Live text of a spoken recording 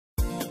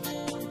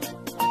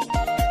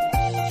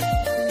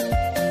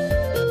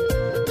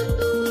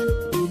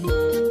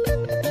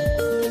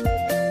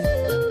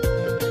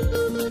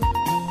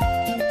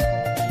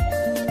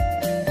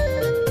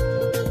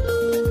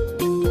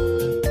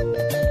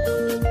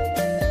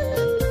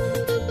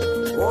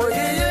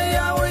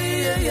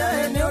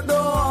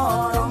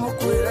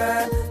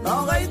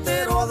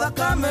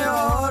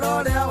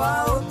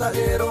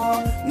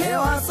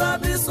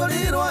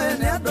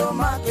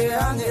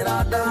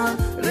ngiranda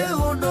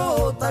riundo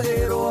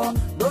tagirwo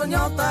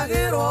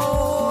ndonyotagirwo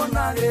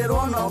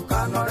nagirwo no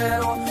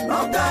kanorero no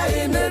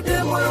Ngai nĩ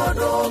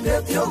ndĩmũndũ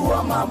ngĩtiũgwo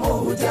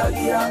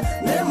mamũhunjagia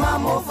nĩ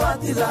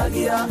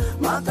mamũbatithagia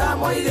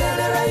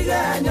makamũigĩrĩra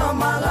igenyo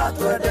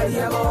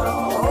magatwenderia goro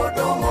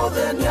ũndũ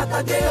mũthĩni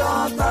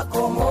atakĩhota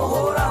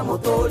kũmũhũra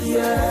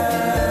mũtũrie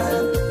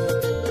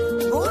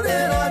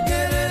ngũrĩra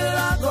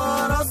ngĩrĩra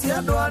ngoro cia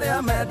andũ arĩa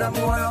menda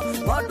muoyo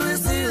ng'ondu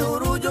ici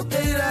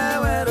hurunjũkĩire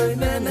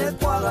werũ-inĩ nĩ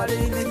kwaga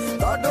rĩithi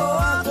tondũ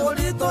wa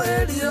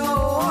kũritũhĩrio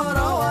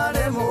ũhoro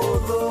warĩ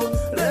mũhũthũ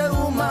rĩu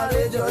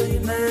marĩ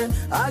njohi-inĩ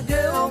angĩ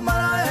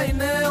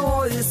ũmaraya-inĩ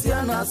ũi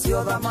ciana cio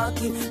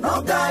thamaki no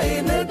Ngai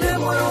nĩ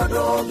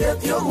ndĩmũndũ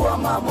ngĩtiũgwo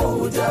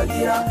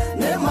mamũhunjagia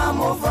nĩ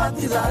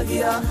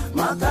mamũbatithagia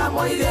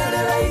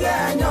makamũigĩrĩra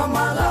igenyo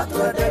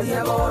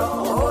magatwenderia goro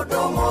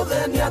ũndũ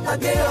mũthĩni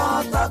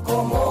atakĩhota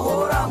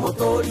kũmũhũra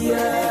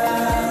mũtũrie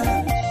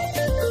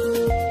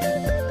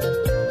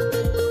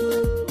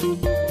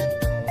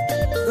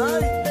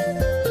Ngai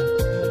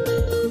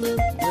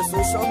Yesu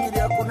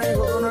cokirie aku nĩ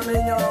igũrũ na nĩ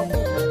nyoroku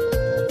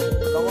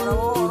thogora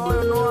wa ũhoro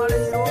ũyũ nĩ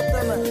warĩhirwo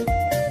tene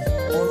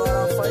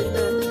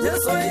mũtharaba-inĩ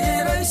Yesu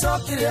ĩgĩire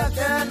icoki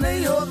rĩake nĩ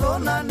ihũthũ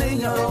na nĩ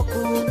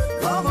nyoroku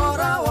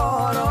thogora wa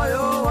ũhoro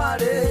ũyũ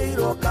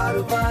warĩhirwo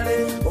Kalvarĩ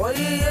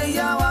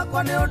ũiya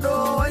wakwa nĩ ũndũ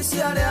wa ici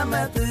arĩa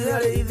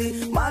metigĩrĩithi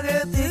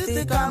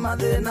magĩtitika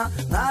mathĩna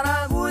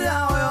ng'aragu ya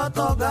ũyũ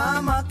tonga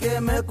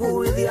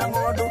makĩmĩkuithia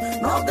ng'ondu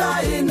no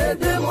Ngai nĩ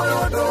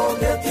ndĩmũndũ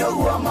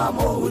ngĩtiũgwo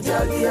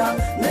mamũhunjagia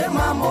nĩ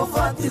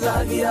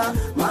mamũbatithagia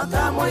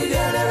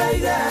makamũigĩrĩra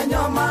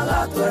igenyo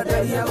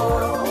magatwenderia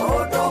goro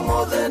ũndũ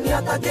mũthĩni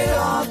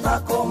atakĩhota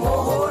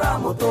kũmũhũra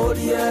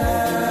mũtũrie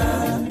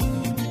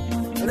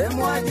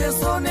rĩmwe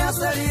Jesũ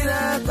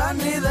nĩacerire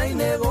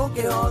kanitha-inĩ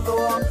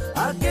gũkĩhothwo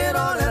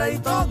akĩrorera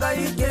itonga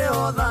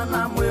ikĩhotha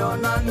na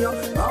mwĩonanio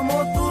no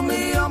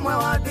mũtumia ũmwe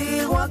wa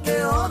ndigwa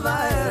akĩhotha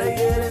hera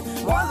igĩrĩ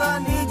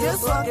mwathani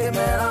Jesũ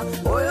akĩmera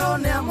ũyũ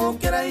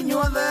nĩamũkĩra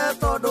inyuothe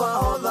tondũ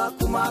ahotha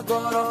kuma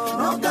ngoro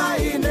no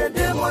Ngai nĩ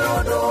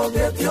ndĩmũndũ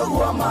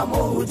ngĩtiũgwo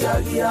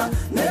mamũhunjagia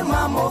nĩ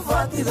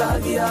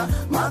mamũbatithagia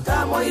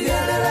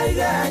makamũigĩrĩra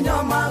igenyo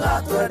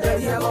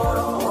magatwenderia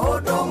goro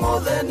ũndũ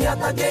mũthĩni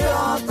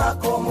atakĩhota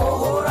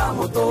kũmũhũra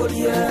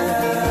mũtũrie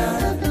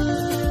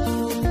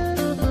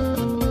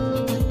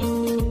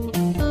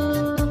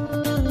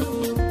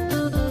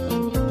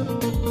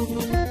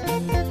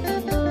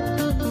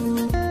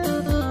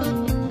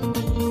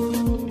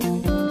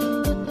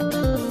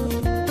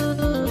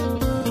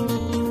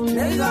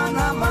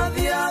nĩigana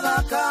mathiaga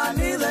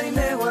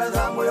kanitha-inĩ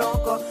gwetha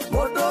mwĩhoko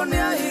mũndũ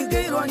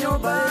nĩahingĩirwo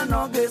nyũmba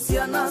ĩno ngĩ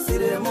ciana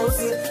cirĩ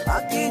mũciĩ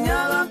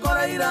akinyaga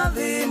kora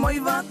irathimo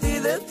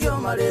ibatithĩtio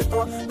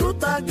marĩtwa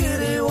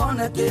rutangiri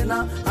wone kĩna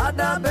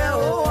handa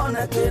mbeũ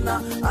wone kĩna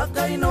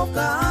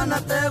akainũka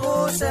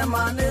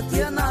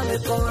anategũcemanĩtie na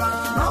mĩkora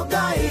no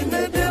Ngai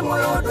nĩ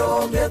ndĩmũndũ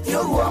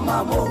ngĩtiũgwo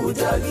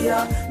mamũhunjagia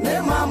nĩ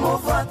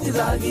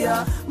mamũbatithagia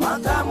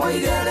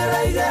makamũigĩrĩra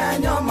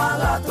igenyo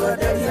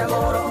magatwenderia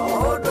goro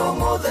ũndũ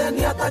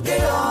mũthĩni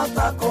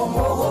atakĩhota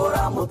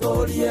kũmũhũra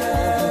mũtũrie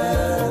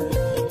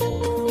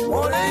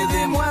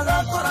mũrĩithi mwega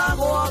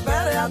koragwo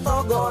mbere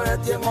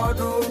atongoretie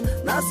ng'ondu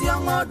nacio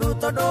ng'ondu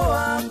tondũ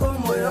wa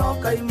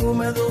kũmwĩhoka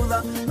imume thutha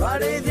no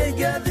arĩithia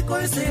aingĩ thikũ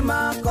ici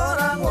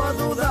makoragwo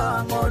thutha wa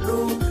ng'ondu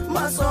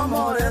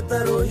macomorete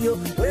rũhiũ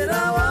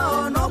wĩra wao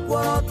no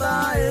kuorota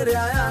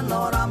ĩrĩa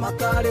yanora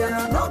makarĩa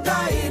no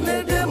Ngai nĩ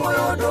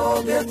ndĩmũndũ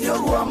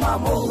ngĩtiũgwo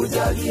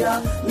mamũhunjagia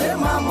nĩ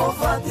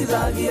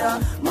mamũbatithagia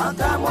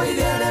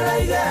makamũigĩrĩra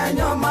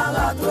igenyo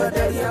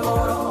magatwenderia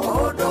goro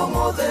ũndũ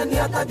mũthĩni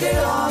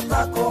atakĩhota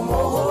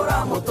kũmũhũra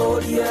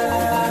mũtũrie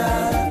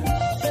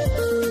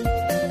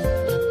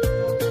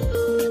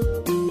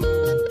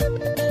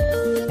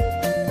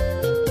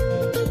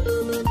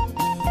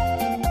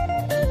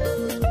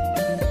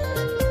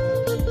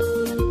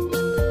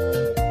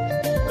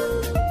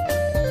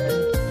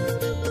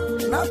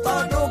na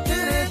tondũ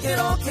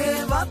kĩrĩkĩro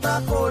kĩbata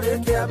kũrĩ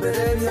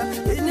kĩambĩrĩria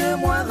inyuĩ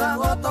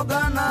mwethaga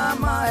tongana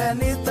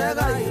maheni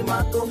tegai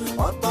matũ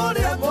o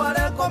tũrĩa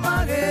kwareko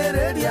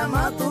magĩrĩria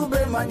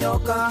matumbĩ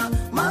manyoka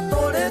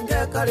matũrĩke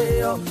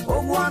karĩo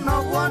ũguo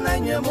noguo na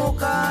inyuĩ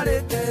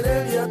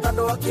mũkarĩkĩrĩria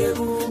tondũ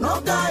akĩgu no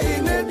Ngai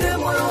nĩ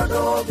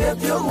ndĩmũndũ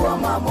ngĩtiũgwo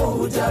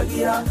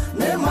mamũhunjagia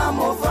nĩ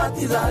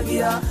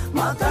mamũbatithagia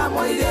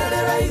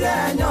makamũigĩrĩra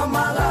igenyo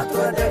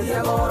magatwenderia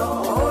goro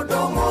ũndũ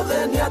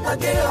mũthĩni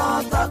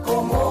atakĩhota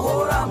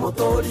kũmũhũra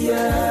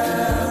mũtũrie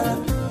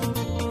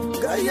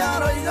Ngai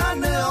aroiga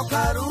nĩo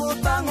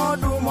karuta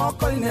ng'ondu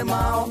moko-inĩ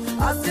mao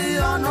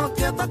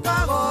acionokie ta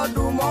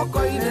kagondu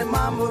moko-inĩ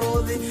ma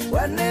mũrũthi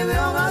we nĩwe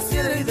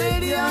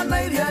ũgaciĩrĩithĩria na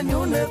iria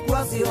nyune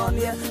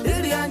kwacionie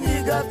iria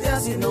nyingati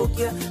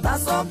acinũkie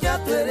nacokia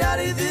twĩre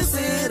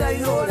arithicira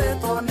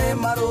ihũrĩtwo nĩ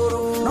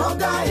marũrũ no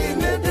Ngai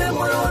nĩ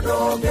ndĩmũĩ ũndũ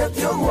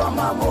ũngĩti ũguo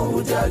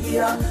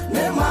mamũhunjagia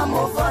nĩ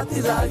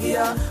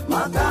mamũbatithagia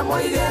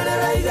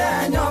makamũigĩrĩra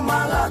igenyo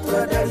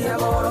magatwenderia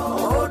goro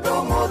ũndũ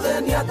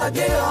mũthĩni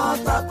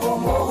atangĩhota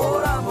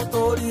kũmũhũra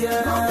mũtũrie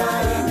no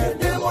Ngai nĩ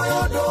ndĩmũĩ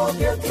ũndũ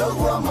ũngĩti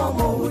ũguo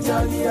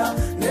mamũhunjagia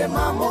nĩ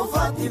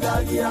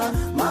mamũbatithagia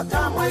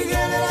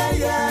makamũigĩrĩra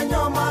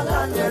igenyo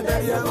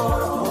magatwenderia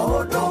goro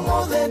ũndũ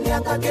mũthĩni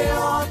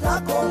atangĩhota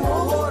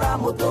kũmũhũra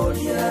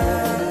mũtũrie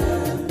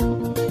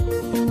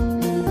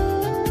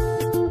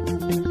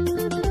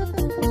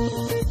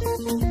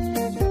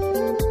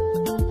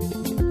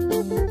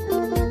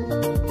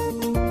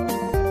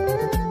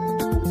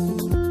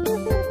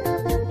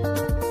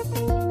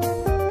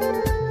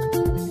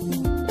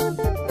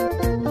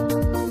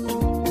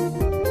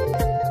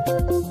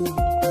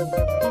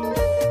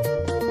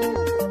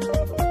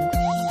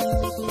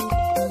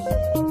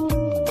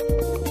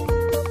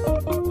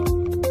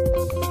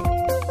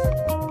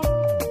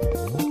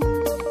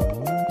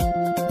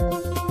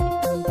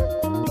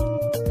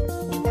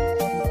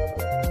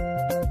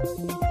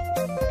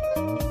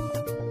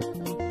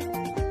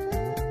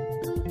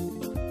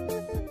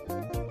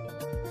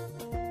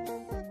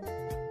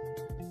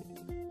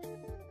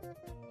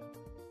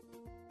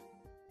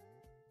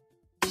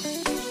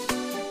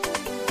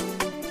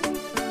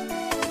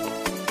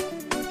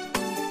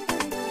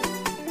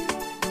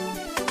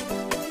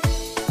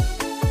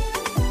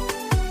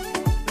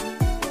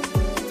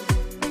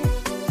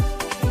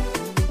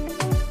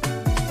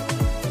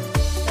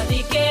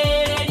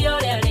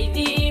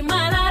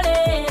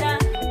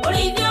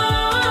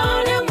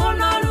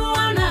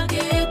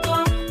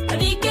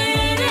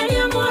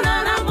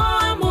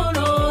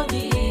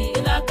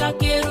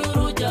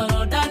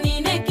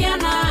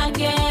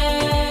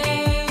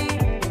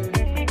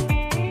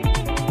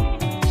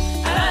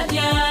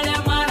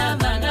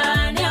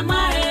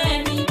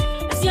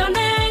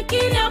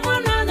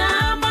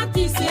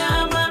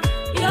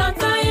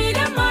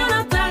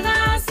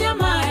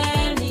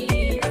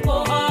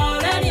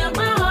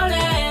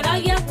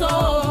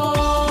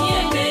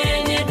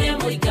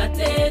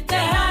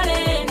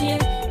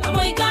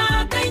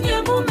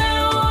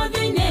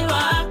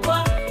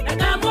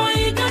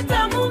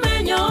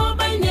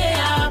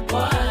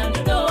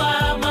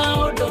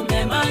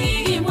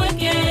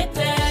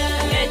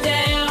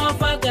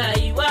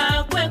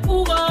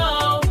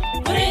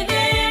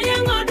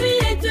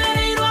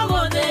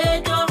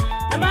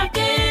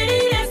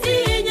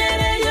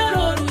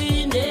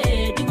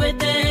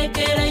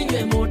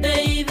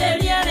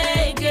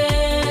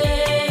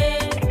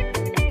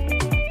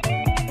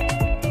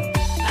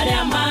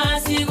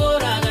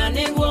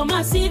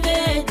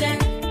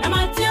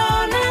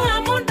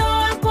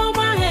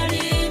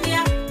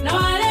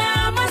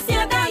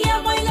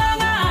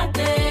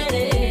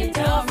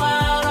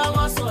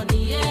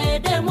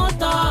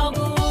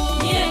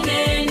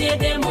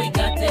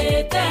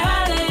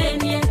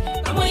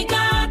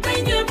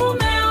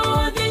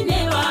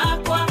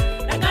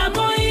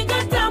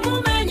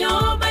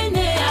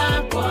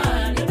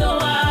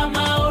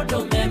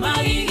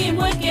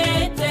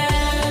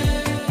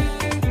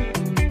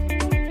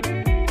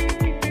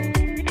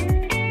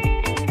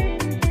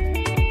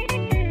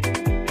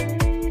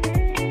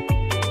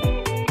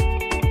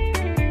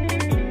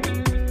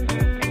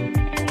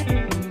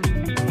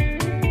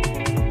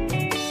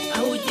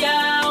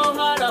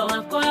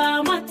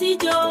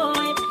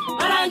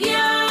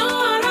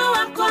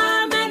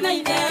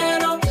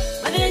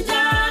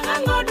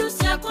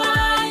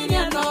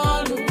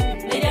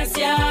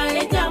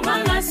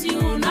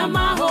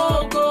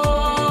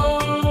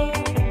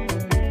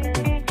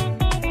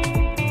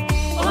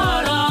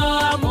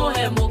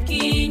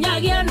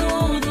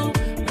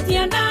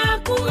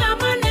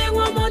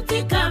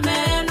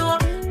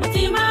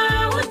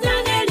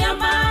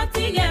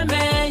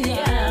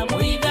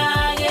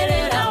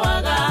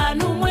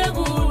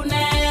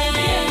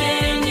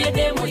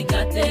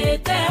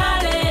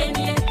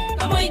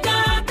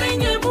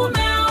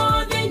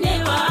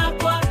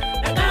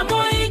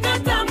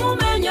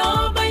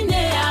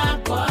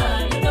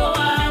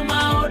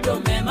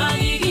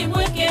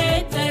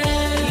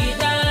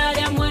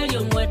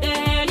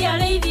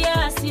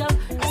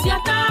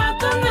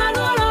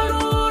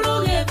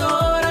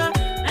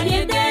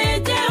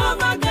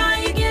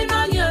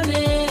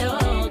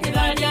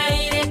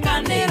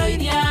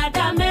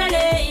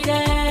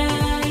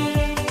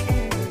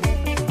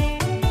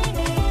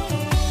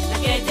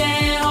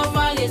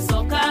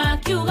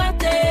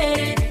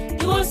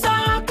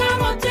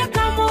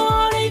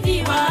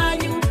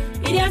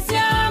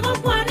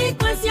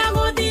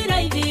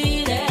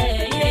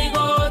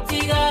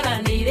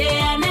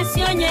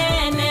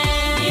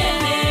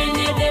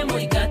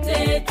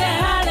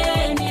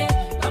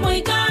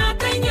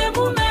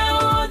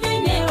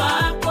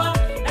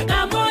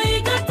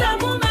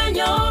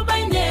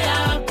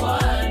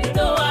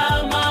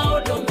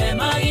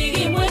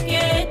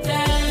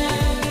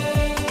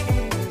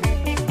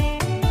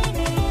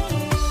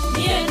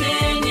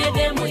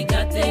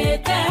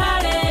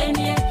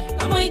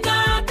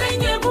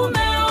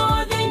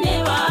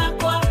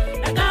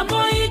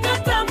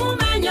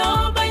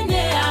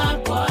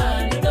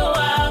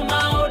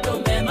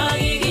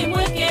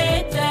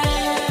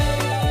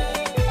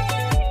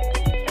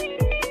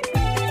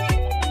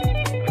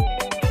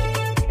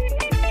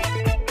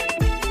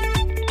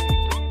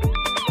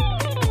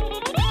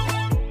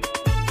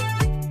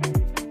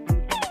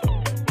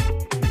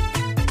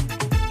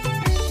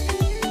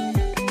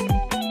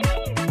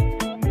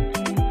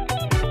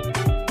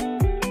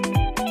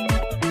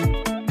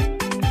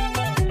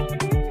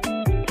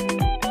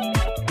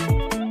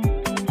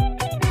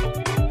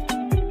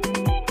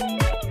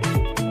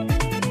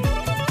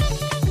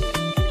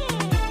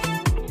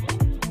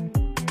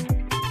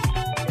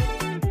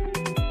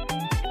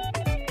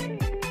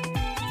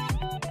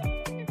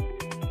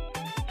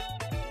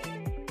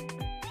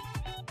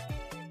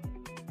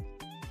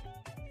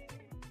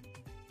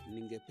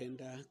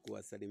Ningependa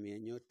kuwasalimia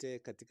nyote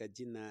katika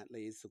jina la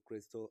Yesu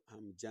Kristo.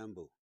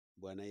 Hamjambo.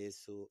 Bwana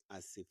Yesu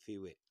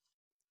asifiwe.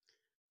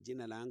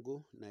 Jina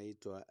langu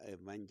naitwa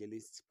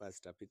Evangelist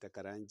Pastor Peter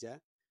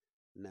Karanja,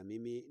 na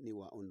mimi ni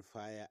wa On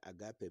Fire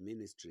Agape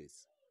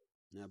Ministries,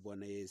 na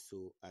Bwana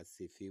Yesu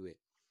asifiwe.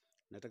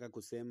 Nataka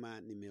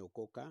kusema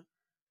nimeokoka.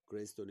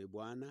 Kristo ni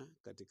Bwana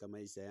katika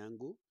maisha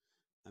yangu.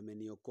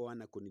 Ameniokoa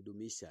na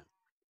kunidumisha.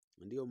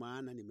 Ndiyo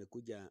maana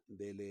nimekuja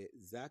mbele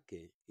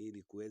zake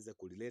ili kuweza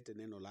kulilete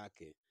neno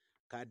lake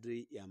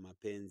kadri ya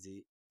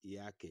mapenzi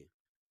yake.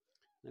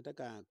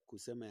 Nataka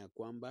kusema ya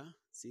kwamba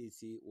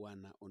sisi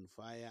wana On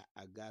Fire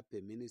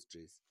Agape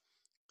Ministries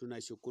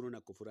tunashukuru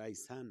na kufurahi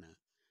sana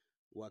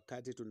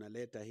wakati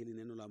tunaleta hili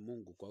neno la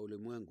Mungu kwa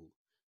ulimwengu,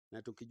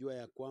 na tukijua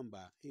ya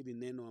kwamba hili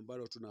neno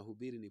ambalo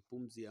tunahubiri ni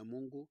pumzi ya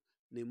Mungu,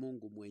 ni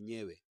Mungu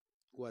mwenyewe.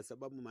 Kwa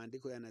sababu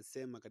maandiko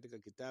yanasema katika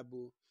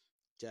kitabu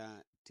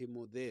cha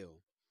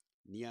Timotheo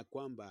ni ya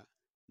kwamba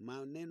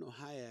maneno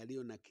haya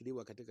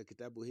yaliyonakiliwa katika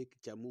kitabu hiki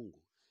cha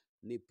Mungu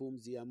ni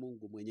pumzi ya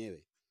Mungu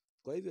mwenyewe.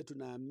 Kwa hivyo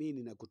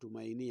tunaamini na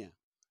kutumainia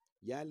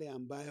yale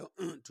ambayo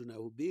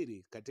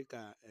tunahubiri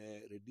katika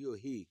redio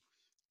hii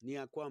ni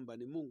ya kwamba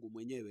ni Mungu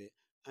mwenyewe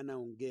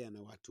anaongea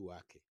na watu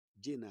wake.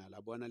 Jina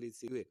la Bwana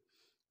lisifiwe.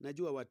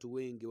 Najua watu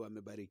wengi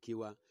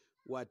wamebarikiwa,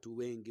 watu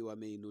wengi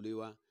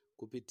wameinuliwa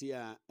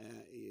kupitia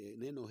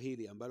neno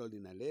hili ambalo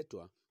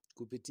linaletwa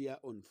kupitia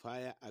On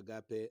Fire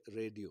Agape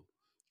Radio.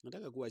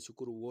 Nataka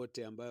kuwashukuru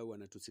wote ambao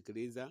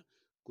wanatusikiliza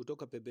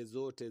kutoka pembe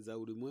zote za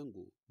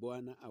ulimwengu.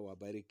 Bwana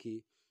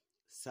awabariki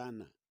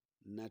sana.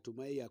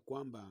 Natumai ya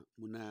kwamba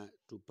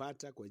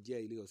mnatupata kwa njia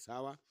iliyo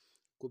sawa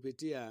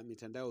kupitia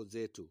mitandao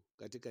zetu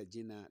katika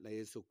jina la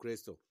Yesu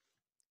Kristo.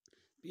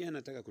 Pia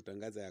nataka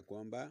kutangaza ya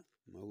kwamba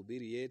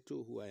mahubiri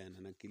yetu huwa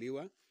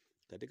yananakiliwa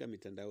katika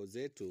mitandao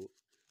zetu,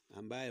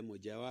 ambaye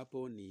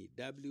mojawapo ni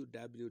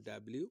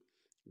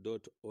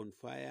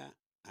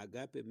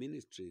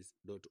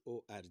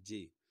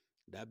www.onfireagapeministries.org,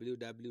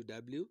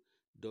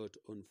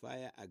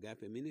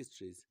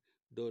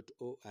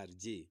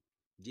 www.onfireagapeministries.org.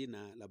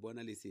 Jina la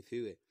Bwana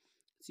lisifiwe.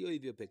 Sio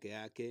hivyo peke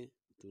yake,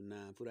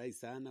 tunafurahi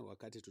sana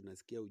wakati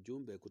tunasikia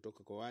ujumbe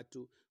kutoka kwa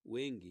watu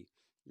wengi,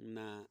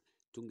 na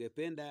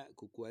tungependa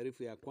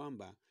kukuarifu ya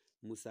kwamba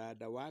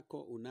msaada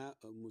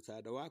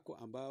wako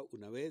ambao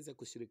unaweza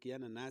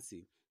kushirikiana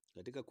nasi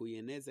katika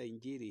kuieneza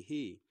injili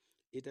hii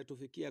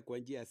itatufikia kwa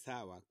njia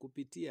sawa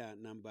kupitia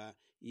namba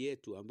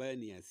yetu ambayo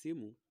ni ya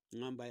simu,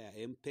 namba ya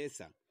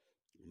M-Pesa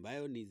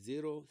ambayo ni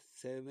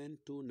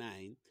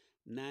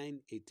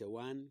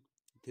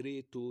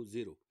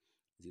 0729981320,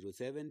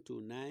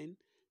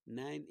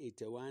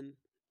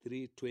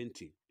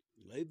 0729981320.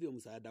 Kwa hivyo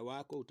msaada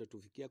wako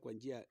utatufikia kwa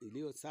njia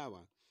iliyo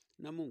sawa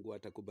na Mungu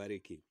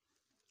atakubariki.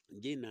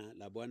 Jina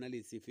la Bwana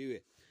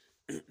lisifiwe.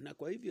 Na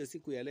kwa hivyo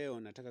siku ya leo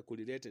nataka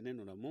kulilete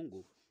neno la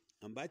Mungu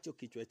ambacho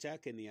kichwa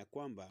chake ni ya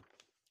kwamba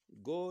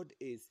God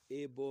is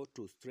able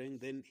to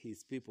strengthen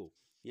his people.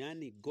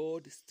 Yani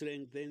God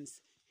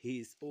strengthens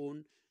his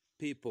own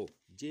people.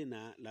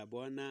 Jina la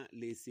Bwana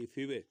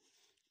lisifiwe.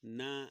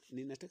 Na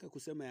ninataka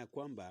kusema ya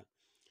kwamba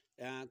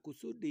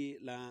kusudi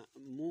la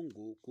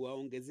Mungu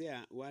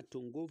kuwaongezea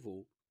watu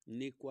nguvu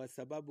ni kwa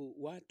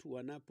sababu watu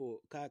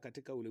wanapokaa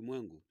katika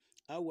ulimwengu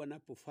au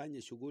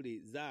wanapofanya shughuli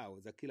zao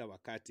za kila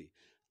wakati,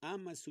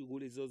 ama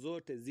shughuli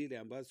zozote zile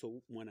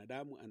ambazo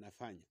mwanadamu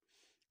anafanya,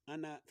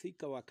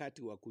 anafika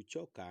wakati wa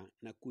kuchoka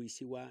na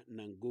kuishiwa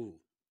na nguvu.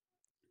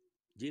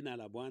 Jina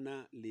la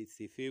Bwana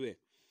lisifiwe.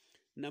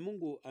 Na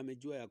Mungu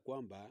amejua ya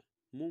kwamba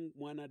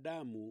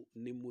mwanadamu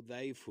ni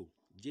mudhaifu.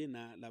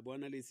 Jina la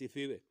Bwana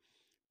lisifiwe.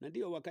 Na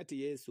ndio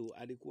wakati Yesu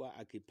alikuwa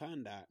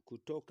akipanda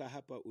kutoka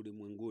hapa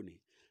ulimwenguni,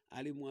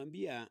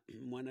 alimwambia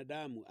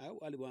mwanadamu au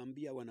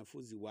aliwaambia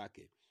wanafunzi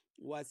wake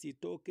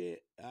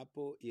wasitoke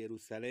hapo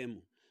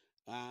Yerusalemu,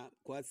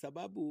 kwa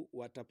sababu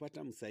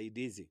watapata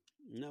msaidizi,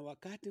 na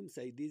wakati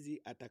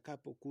msaidizi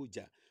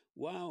atakapokuja,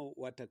 wao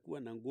watakuwa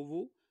na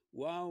nguvu,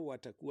 wao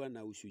watakuwa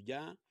na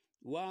ushujaa,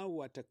 wao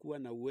watakuwa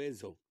na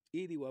uwezo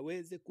ili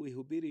waweze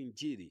kuihubiri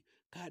injili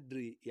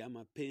kadri ya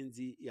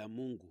mapenzi ya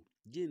Mungu.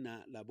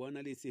 Jina la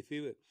Bwana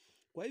lisifiwe.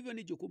 Kwa hivyo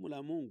ni jukumu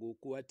la Mungu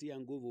kuwatia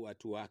nguvu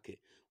watu wake.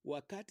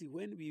 Wakati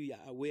when we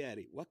are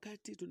weary,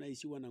 wakati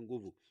tunaishiwa na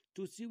nguvu,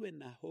 tusiwe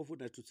na hofu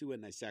na tusiwe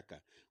na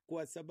shaka,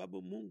 kwa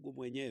sababu Mungu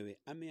mwenyewe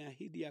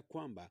ameahidi ya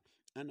kwamba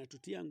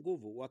anatutia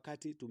nguvu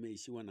wakati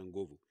tumeishiwa na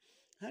nguvu.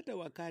 Hata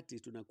wakati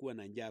tunakuwa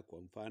na njaa,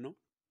 kwa mfano,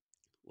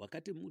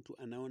 wakati mtu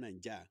anaona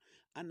njaa,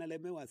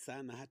 analemewa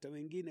sana, hata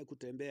wengine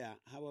kutembea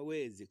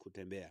hawawezi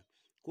kutembea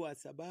kwa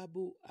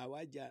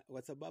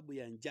sababu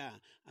ya njaa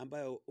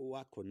ambayo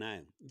wako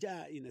nayo.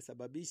 Njaa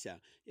inasababisha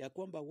ya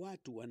kwamba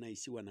watu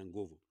wanaishiwa na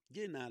nguvu.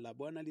 Jina la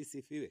Bwana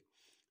lisifiwe.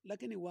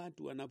 Lakini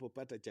watu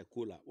wanapopata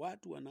chakula,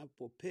 watu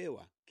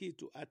wanapopewa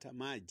kitu, hata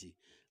maji,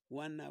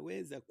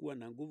 wanaweza kuwa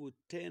na nguvu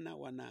tena,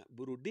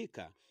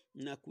 wanaburudika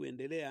na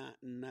kuendelea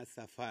na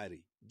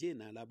safari.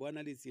 Jina la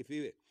Bwana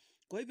lisifiwe.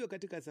 Kwa hivyo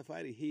katika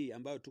safari hii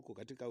ambayo tuko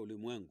katika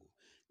ulimwengu,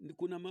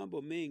 kuna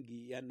mambo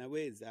mengi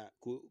yanaweza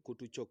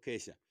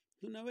kutuchokesha.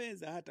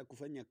 Tunaweza hata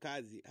kufanya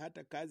kazi,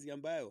 hata kazi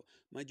ambayo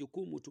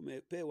majukumu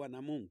tumepewa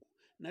na Mungu,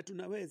 na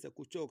tunaweza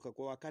kuchoka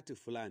kwa wakati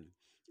fulani.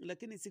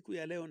 Lakini siku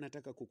ya leo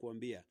nataka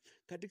kukuambia,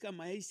 katika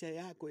maisha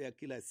yako ya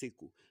kila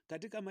siku,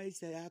 katika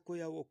maisha yako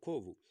ya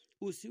wokovu,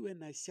 usiwe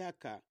na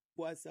shaka,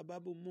 kwa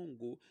sababu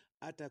Mungu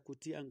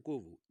atakutia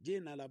nguvu.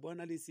 Jina la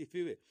Bwana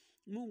lisifiwe.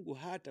 Mungu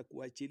hata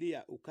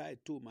kuachilia ukae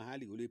tu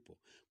mahali ulipo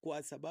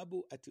kwa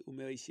sababu ati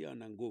umeishiwa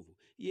na nguvu.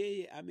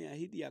 Yeye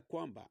ameahidi ya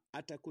kwamba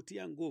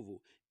atakutia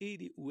nguvu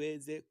ili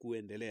uweze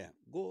kuendelea.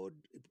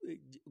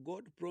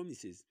 God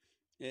promises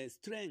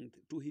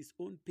strength to his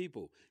own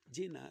people.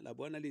 Jina la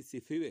Bwana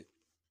lisifiwe.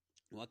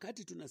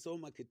 Wakati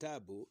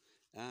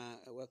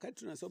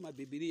tunasoma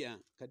Biblia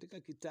katika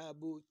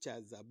kitabu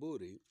cha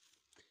Zaburi,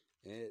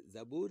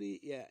 Zaburi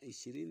ya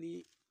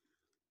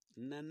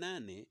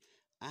 28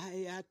 aya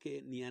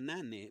yake ni ya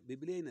 8,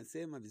 Biblia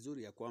inasema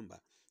vizuri ya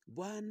kwamba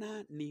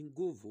Bwana ni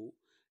nguvu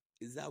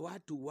za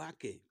watu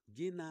wake.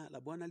 Jina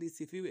la Bwana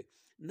lisifiwe.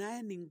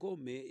 Naye ni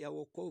ngome ya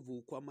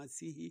wokovu kwa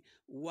masihi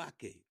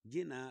wake.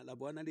 Jina la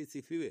Bwana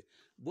lisifiwe.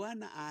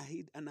 Bwana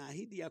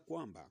anaahidi ya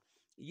kwamba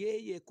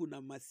yeye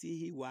kuna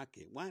masihi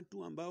wake,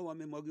 watu ambao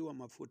wamemwagiwa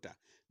mafuta,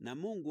 na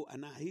Mungu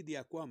anaahidi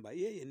ya kwamba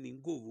yeye ni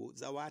nguvu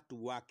za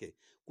watu wake.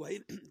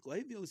 Kwa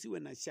hivyo usiwe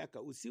na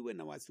shaka, usiwe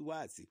na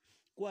wasiwasi,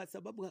 kwa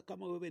sababu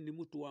kama wewe ni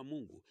mtu wa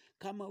Mungu,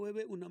 kama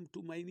wewe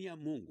unamtumainia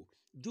Mungu,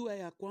 jua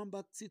ya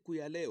kwamba siku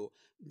ya leo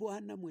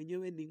Bwana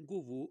mwenyewe ni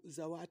nguvu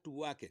za watu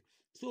wake.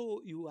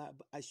 So you are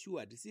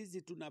assured,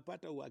 sisi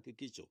tunapata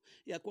uhakikisho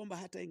ya kwamba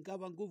hata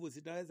ingawa nguvu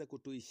zitaweza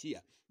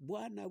kutuishia,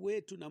 Bwana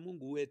wetu na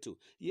Mungu wetu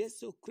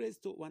Yesu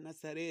Kristo wa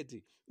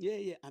Nazareti,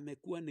 yeye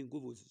amekuwa ni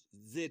nguvu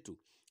zetu.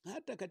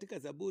 Hata katika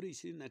Zaburi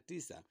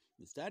 29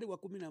 mstari wa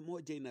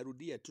 11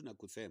 inarudia tu na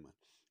kusema,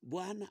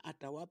 Bwana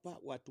atawapa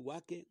watu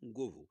wake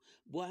nguvu,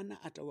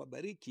 Bwana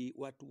atawabariki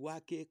watu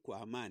wake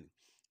kwa amani.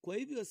 Kwa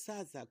hivyo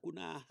sasa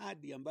kuna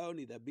ahadi ambayo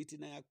ni thabiti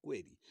na ya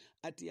kweli,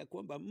 ati ya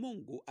kwamba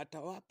Mungu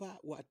atawapa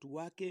watu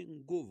wake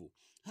nguvu.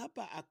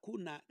 Hapa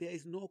hakuna, there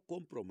is no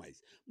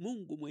compromise.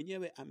 Mungu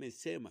mwenyewe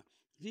amesema,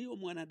 sio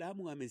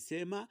mwanadamu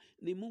amesema,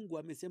 ni Mungu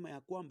amesema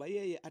ya kwamba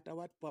yeye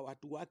atawapa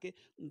watu wake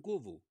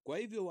nguvu. Kwa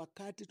hivyo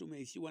wakati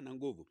tumeishiwa na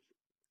nguvu,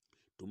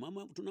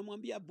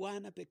 tunamwambia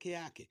Bwana peke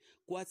yake,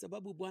 kwa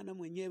sababu Bwana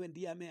mwenyewe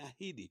ndiye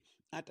ameahidi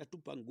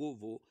atatupa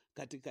nguvu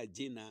katika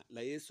jina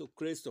la Yesu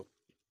Kristo.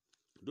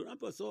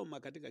 Tunaposoma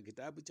katika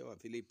kitabu cha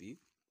Wafilipi,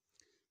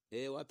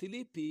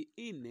 Wafilipi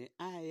 4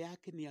 aya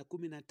yake ni ya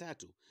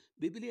 13.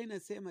 Biblia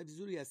inasema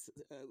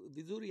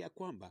vizuri ya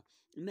kwamba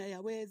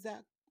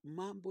nayaweza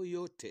mambo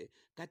yote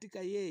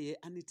katika yeye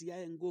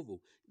anitiaye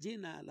nguvu.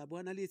 Jina la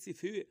Bwana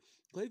lisifiwe.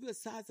 Kwa hivyo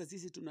sasa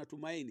sisi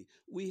tunatumaini,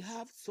 we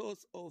have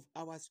source of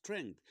our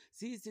strength.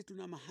 Sisi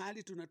tuna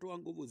mahali tunatoa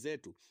nguvu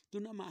zetu,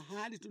 tuna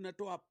mahali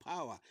tunatoa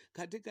power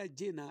katika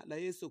jina la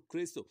Yesu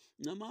Kristo.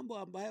 Na mambo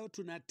ambayo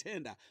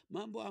tunatenda,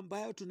 mambo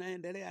ambayo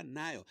tunaendelea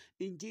nayo,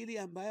 injili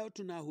ambayo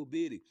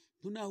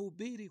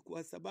tunahubiri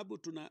kwa sababu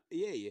tuna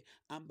yeye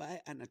ambaye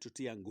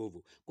anatutia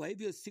nguvu. Kwa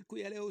hivyo siku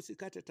ya leo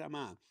usikate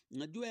tamaa.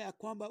 Najua ya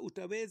kwamba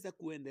utaweza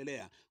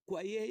kuendelea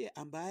kwa yeye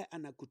ambaye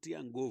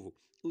anakutia nguvu.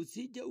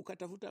 Usije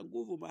ukatafuta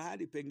nguvu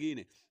mahali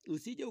pengine.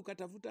 Usije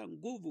ukatafuta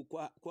nguvu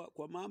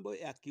kwa mambo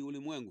ya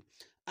kiulimwengu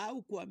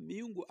au kwa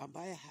miungu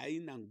ambaye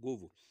haina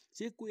nguvu.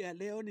 Siku ya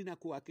leo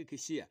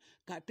ninakuhakikishia,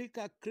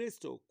 katika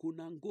Kristo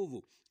kuna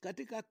nguvu,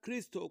 katika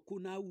Kristo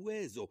kuna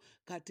uwezo,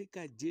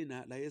 katika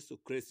jina la Yesu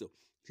Kristo.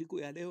 Siku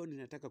ya leo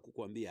ninataka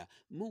kukuambia,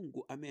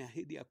 Mungu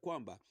ameahidi ya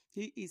kwamba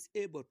he is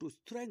able to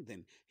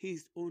strengthen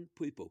his own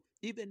people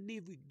even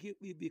if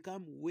we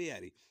become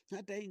weary.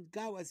 Hata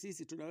ingawa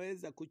sisi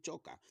tunaweza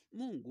kuchoka,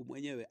 Mungu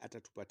mwenyewe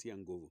atatupatia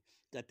nguvu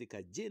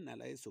katika jina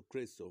la Yesu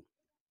Kristo.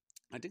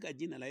 Katika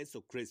jina la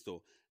Yesu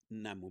Kristo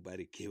na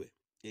mubarikiwe.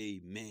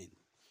 Amen.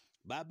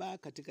 Baba,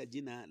 katika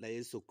jina la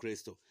Yesu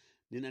Kristo,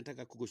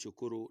 ninataka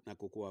kukushukuru na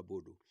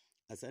kukuabudu.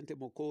 Asante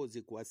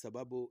Mwokozi kwa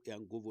sababu ya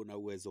nguvu na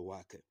uwezo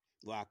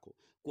wako,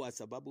 kwa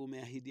sababu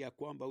umeahidi ya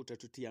kwamba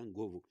utatutia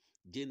nguvu.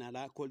 Jina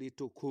lako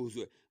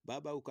litukuzwe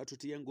Baba,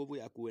 ukatutia nguvu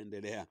ya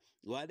kuendelea.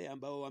 Wale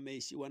ambao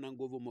wameishiwa na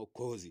nguvu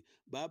Mwokozi,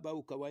 Baba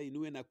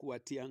ukawainue na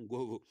kuwatia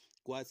nguvu,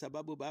 kwa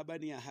sababu Baba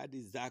ni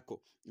ahadi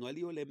zako.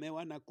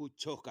 Waliolemewa na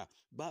kuchoka,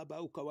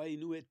 Baba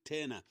ukawainue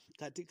tena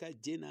katika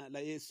jina la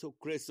Yesu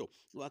Kristo,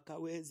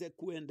 wakaweze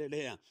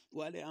kuendelea.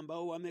 Wale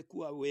ambao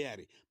wamekuwa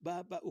weary,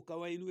 Baba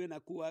ukawainue na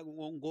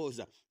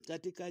kuwaongoza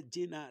katika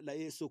jina la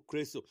Yesu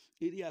Kristo,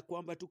 ili ya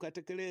kwamba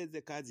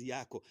tukatekeleze kazi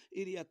yako,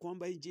 ili ya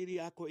kwamba injili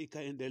yako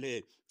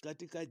ikaendelee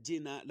katika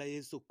jina la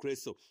Yesu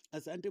Kristo.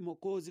 Asante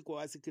Mwokozi kwa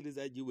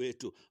wasikilizaji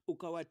wetu,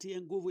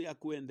 ukawatie nguvu ya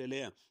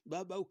kuendelea.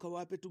 Baba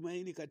ukawape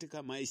tumaini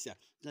katika maisha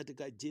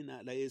katika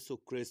jina la Yesu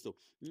Kristo.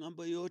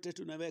 Mambo yote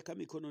tunaweka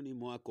mikononi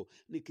mwako,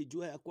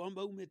 nikijua ya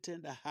kwamba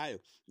umetenda hayo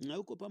na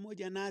uko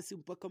pamoja nasi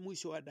mpaka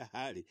mwisho wa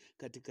dahari.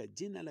 Katika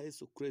jina la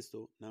Yesu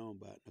Kristo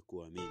naomba na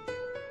kuamini.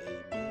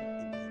 Amen.